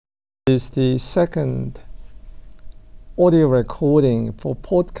Is the second audio recording for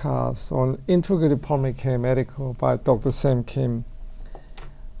podcast on integrative pulmonary care medical by Dr. Sam Kim.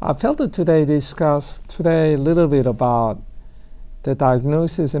 I felt to discuss a little bit about the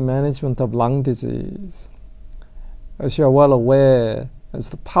diagnosis and management of lung disease. As you're well aware, as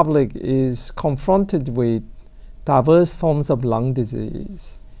the public is confronted with diverse forms of lung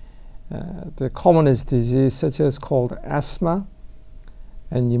disease, the commonest disease such as called asthma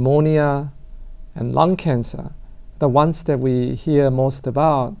and pneumonia and lung cancer, the ones that we hear most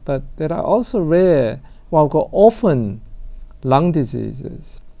about, but there are also rare, often lung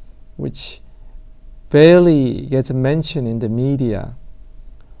diseases, which barely gets mentioned in the media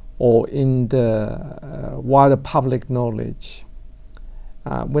or in the wider public knowledge.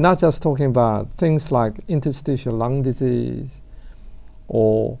 We're not just talking about things like interstitial lung disease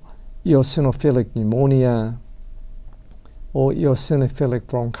or eosinophilic pneumonia or eosinophilic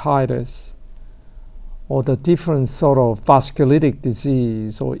bronchitis, or the different sort of vasculitic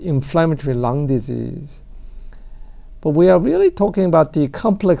disease or inflammatory lung disease. But we are really talking about the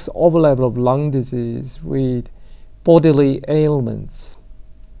complex overlap of lung disease with bodily ailments,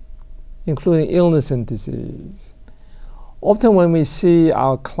 including illness and disease. Often when we see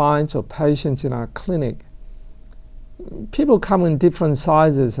our clients or patients in our clinic, people come in different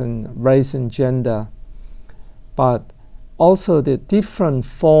sizes and race and gender, but also the different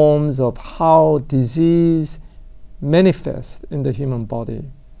forms of how disease manifests in the human body.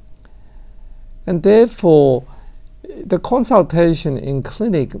 And therefore, the consultation in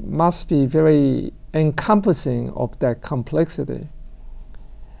clinic must be very encompassing of that complexity.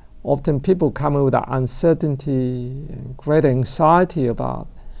 Often people come in with uncertainty and great anxiety about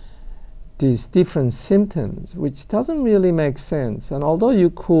these different symptoms, which doesn't really make sense. And although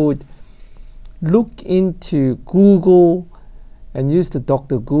you could look into Google and use the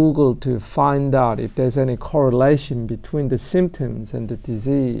Dr. Google to find out if there's any correlation between the symptoms and the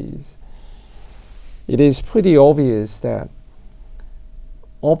disease, it is pretty obvious that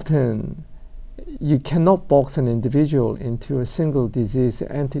often you cannot box an individual into a single disease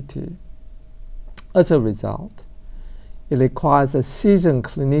entity. As a result, it requires a seasoned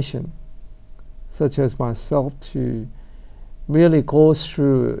clinician, such as myself, to really go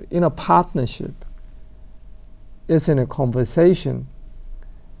through in a partnership, is in a conversation,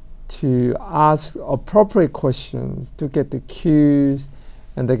 to ask appropriate questions, to get the cues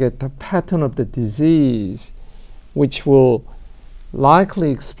and to get the pattern of the disease, which will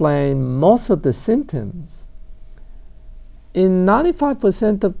likely explain most of the symptoms. In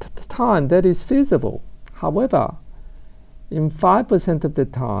 95% of the time, that is feasible. However, in 5% of the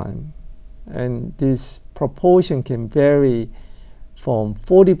time, and this proportion can vary from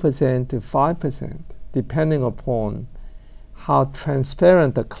 40% to 5%, depending upon how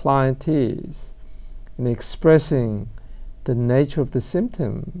transparent the client is in expressing the nature of the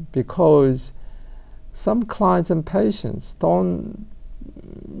symptom, because some clients and patients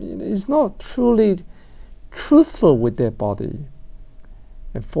is not truly truthful with their body,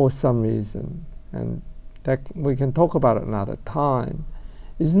 and for some reason, and that we can talk about it another time.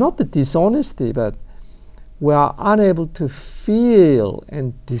 It's not the dishonesty, but we are unable to feel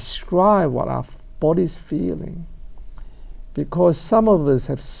and describe what our body's feeling, because some of us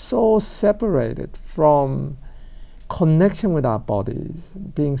have so separated from connection with our bodies,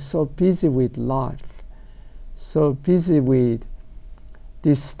 being so busy with life, so busy with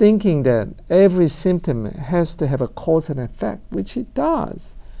this thinking that every symptom has to have a cause and effect, which it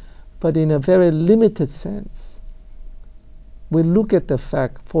does, but in a very limited sense. We look at the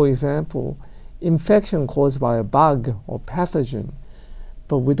fact, for example, infection caused by a bug or pathogen,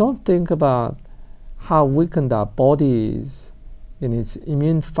 but we don't think about how weakened our body is in its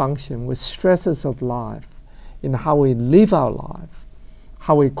immune function with stresses of life, in how we live our life,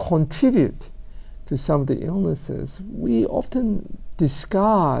 how we contribute to some of the illnesses. We often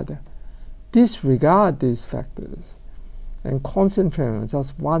disregard these factors and concentrate on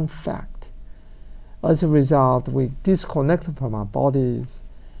just one fact. As a result, we disconnect from our bodies.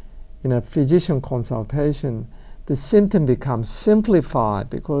 In a physician consultation, the symptom becomes simplified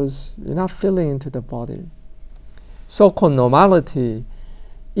because you're not feeling into the body. So-called normality,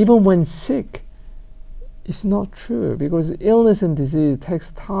 even when sick, is not true, because illness and disease takes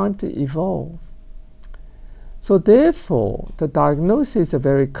time to evolve. So therefore, the diagnosis is a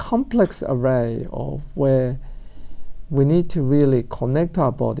very complex array of where we need to really connect to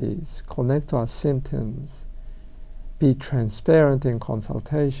our bodies, connect to our symptoms, be transparent in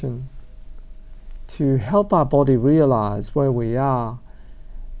consultation, to help our body realize where we are,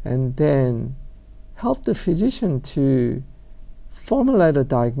 and then help the physician to formulate a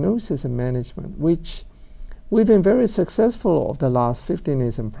diagnosis and management, which we've been very successful over the last 15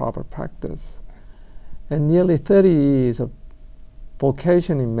 years in private practice and nearly 30 years of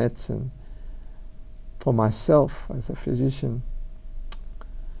vocation in medicine for myself as a physician.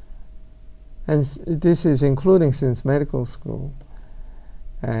 And this is including since medical school.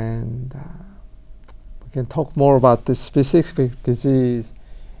 And we can talk more about this specific disease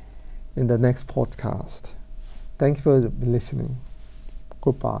in the next podcast. Thank you for listening.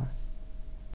 Goodbye.